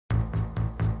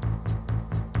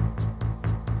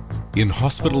In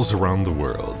hospitals around the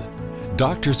world,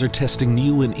 doctors are testing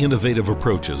new and innovative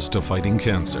approaches to fighting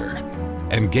cancer,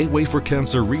 and Gateway for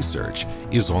Cancer Research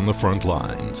is on the front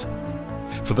lines.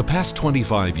 For the past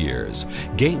 25 years,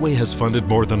 Gateway has funded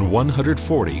more than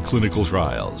 140 clinical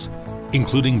trials,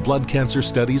 including blood cancer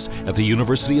studies at the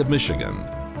University of Michigan,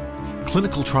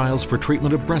 clinical trials for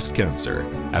treatment of breast cancer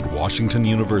at Washington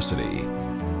University,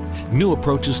 new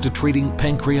approaches to treating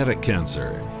pancreatic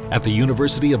cancer at the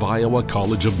University of Iowa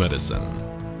College of Medicine,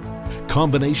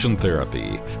 combination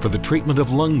therapy for the treatment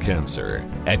of lung cancer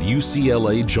at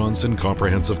UCLA Johnson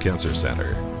Comprehensive Cancer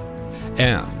Center,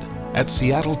 and at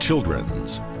Seattle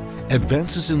Children's,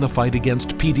 advances in the fight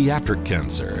against pediatric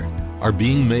cancer are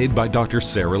being made by Dr.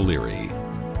 Sarah Leary.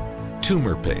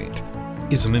 Tumor Paint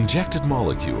is an injected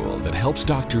molecule that helps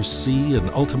doctors see and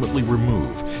ultimately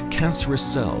remove cancerous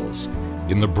cells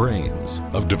in the brains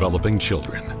of developing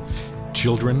children.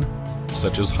 Children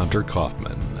such as Hunter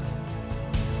Coffman.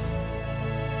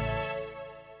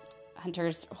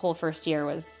 Hunter's whole first year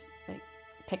was like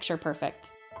picture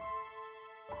perfect.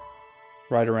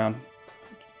 Right around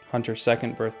Hunter's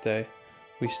second birthday,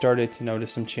 we started to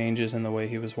notice some changes in the way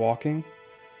he was walking.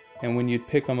 And when you'd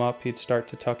pick him up, he'd start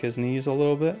to tuck his knees a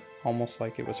little bit, almost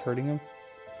like it was hurting him.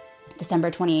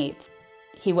 December 28th,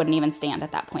 he wouldn't even stand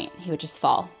at that point. He would just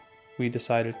fall. We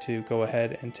decided to go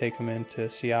ahead and take him into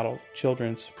Seattle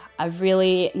Children's. A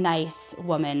really nice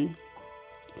woman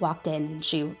walked in, and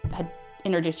she had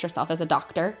introduced herself as a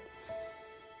doctor.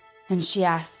 And she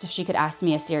asked if she could ask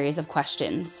me a series of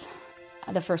questions.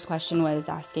 The first question was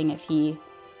asking if he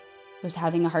was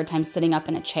having a hard time sitting up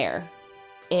in a chair,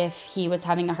 if he was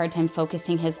having a hard time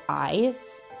focusing his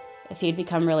eyes, if he'd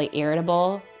become really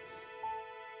irritable.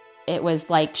 It was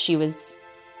like she was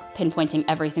pinpointing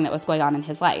everything that was going on in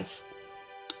his life.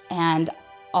 And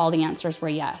all the answers were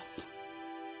yes.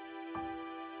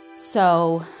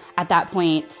 So at that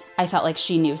point, I felt like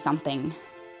she knew something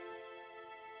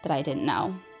that I didn't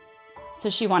know. So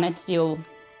she wanted to do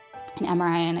an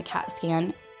MRI and a CAT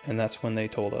scan. And that's when they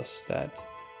told us that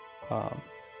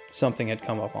something had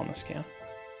come up on the scan.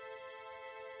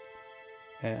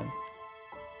 And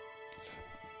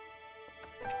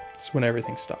it's when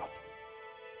everything stopped.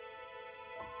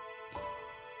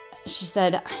 She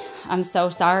said, "I'm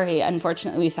so sorry.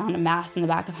 Unfortunately, we found a mass in the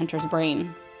back of Hunter's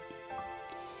brain.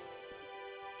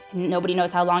 Nobody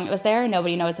knows how long it was there.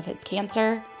 Nobody knows if it's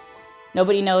cancer.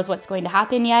 Nobody knows what's going to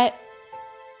happen yet.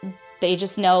 They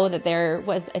just know that there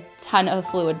was a ton of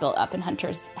fluid built up in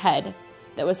Hunter's head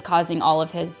that was causing all of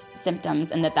his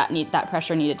symptoms, and that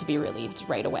pressure needed to be relieved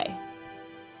right away.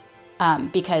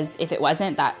 Because if it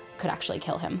wasn't, that could actually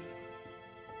kill him."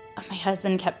 My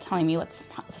husband kept telling me, let's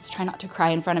try not to cry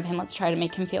in front of him. Let's try to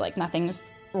make him feel like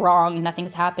nothing's wrong,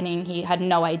 nothing's happening. He had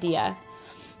no idea.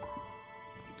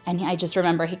 And I just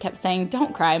remember he kept saying,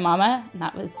 "Don't cry, Mama." And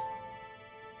that was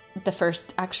the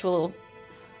first actual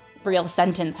real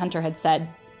sentence Hunter had said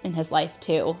in his life,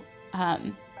 too.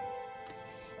 I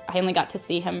only got to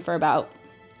see him for about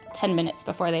 10 minutes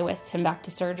before they whisked him back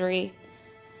to surgery.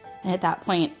 And at that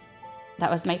point, that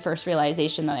was my first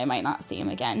realization that I might not see him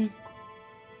again.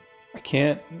 I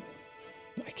can't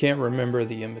remember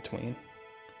the in-between.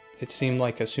 It seemed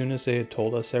like as soon as they had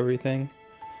told us everything,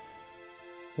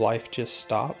 life just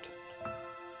stopped.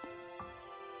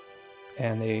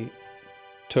 And they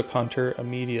took Hunter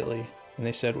immediately, and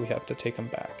they said, "We have to take him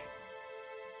back."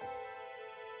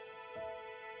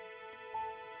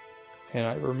 And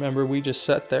I remember we just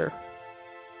sat there.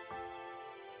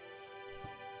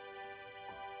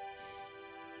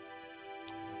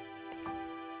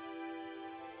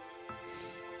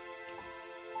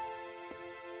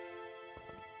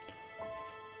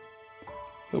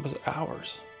 It was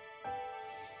hours.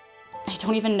 I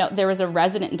don't even know. There was a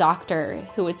resident doctor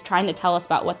who was trying to tell us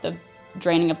about what the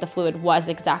draining of the fluid was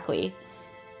exactly.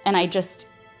 And I just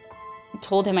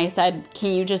told him, I said,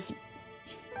 can you just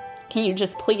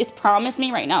please promise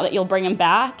me right now that you'll bring him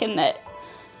back and that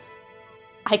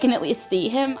I can at least see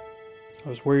him? I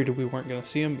was worried we weren't going to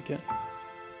see him again.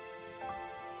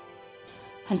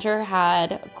 Hunter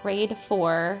had grade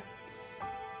 4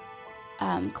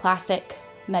 classic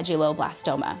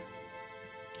medulloblastoma.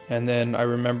 And then I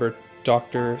remember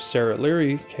Dr. Sarah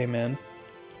Leary came in,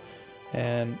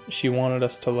 and she wanted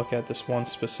us to look at this one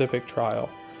specific trial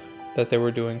that they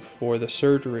were doing for the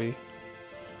surgery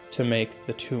to make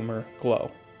the tumor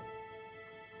glow.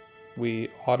 We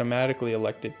automatically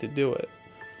elected to do it,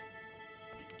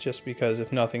 just because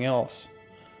if nothing else,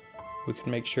 we could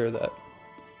make sure that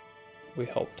we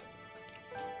helped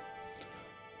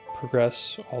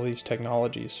progress all these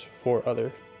technologies for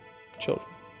other children.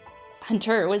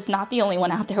 Hunter was not the only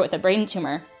one out there with a brain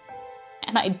tumor.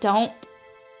 and I don't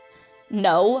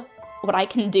know what I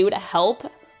can do to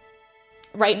help.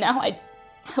 Right now, I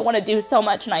want to do so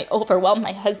much, and I overwhelm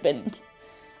my husband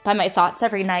by my thoughts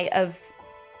every night of,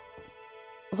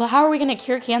 well, how are we going to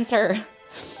cure cancer?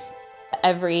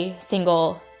 Every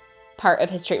single part of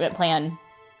his treatment plan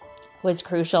was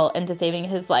crucial into saving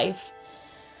his life.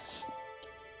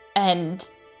 And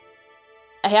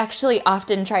I actually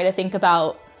often try to think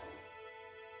about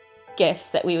gifts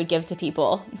that we would give to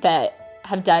people that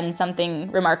have done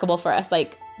something remarkable for us,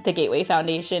 like the Gateway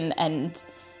Foundation and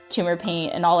Tumor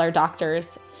Paint and all our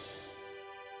doctors.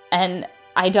 And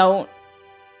I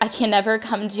can never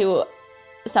come to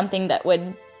something that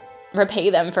would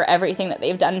repay them for everything that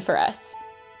they've done for us.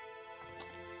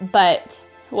 But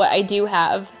what I do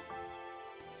have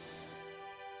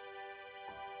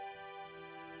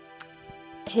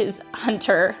is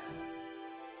Hunter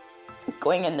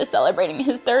going into celebrating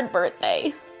his 3rd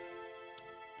birthday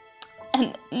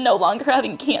and no longer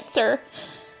having cancer,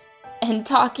 and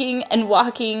talking and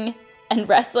walking and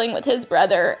wrestling with his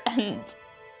brother and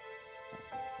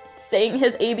saying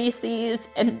his ABCs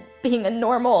and being a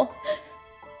normal,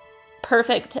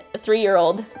 perfect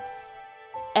 3-year-old.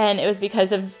 And it was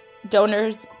because of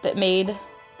donors that made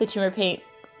the Tumor Paint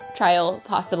trial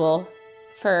possible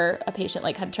for a patient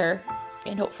like Hunter,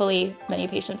 and hopefully many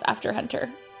patients after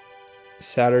Hunter.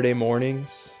 Saturday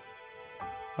mornings,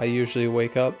 I usually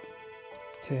wake up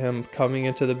to him coming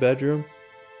into the bedroom,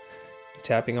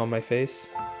 tapping on my face,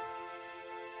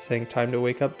 saying, "Time to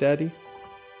wake up, Daddy."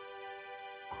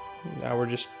 Now we're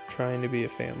just trying to be a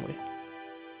family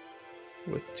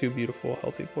with 2 beautiful,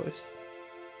 healthy boys.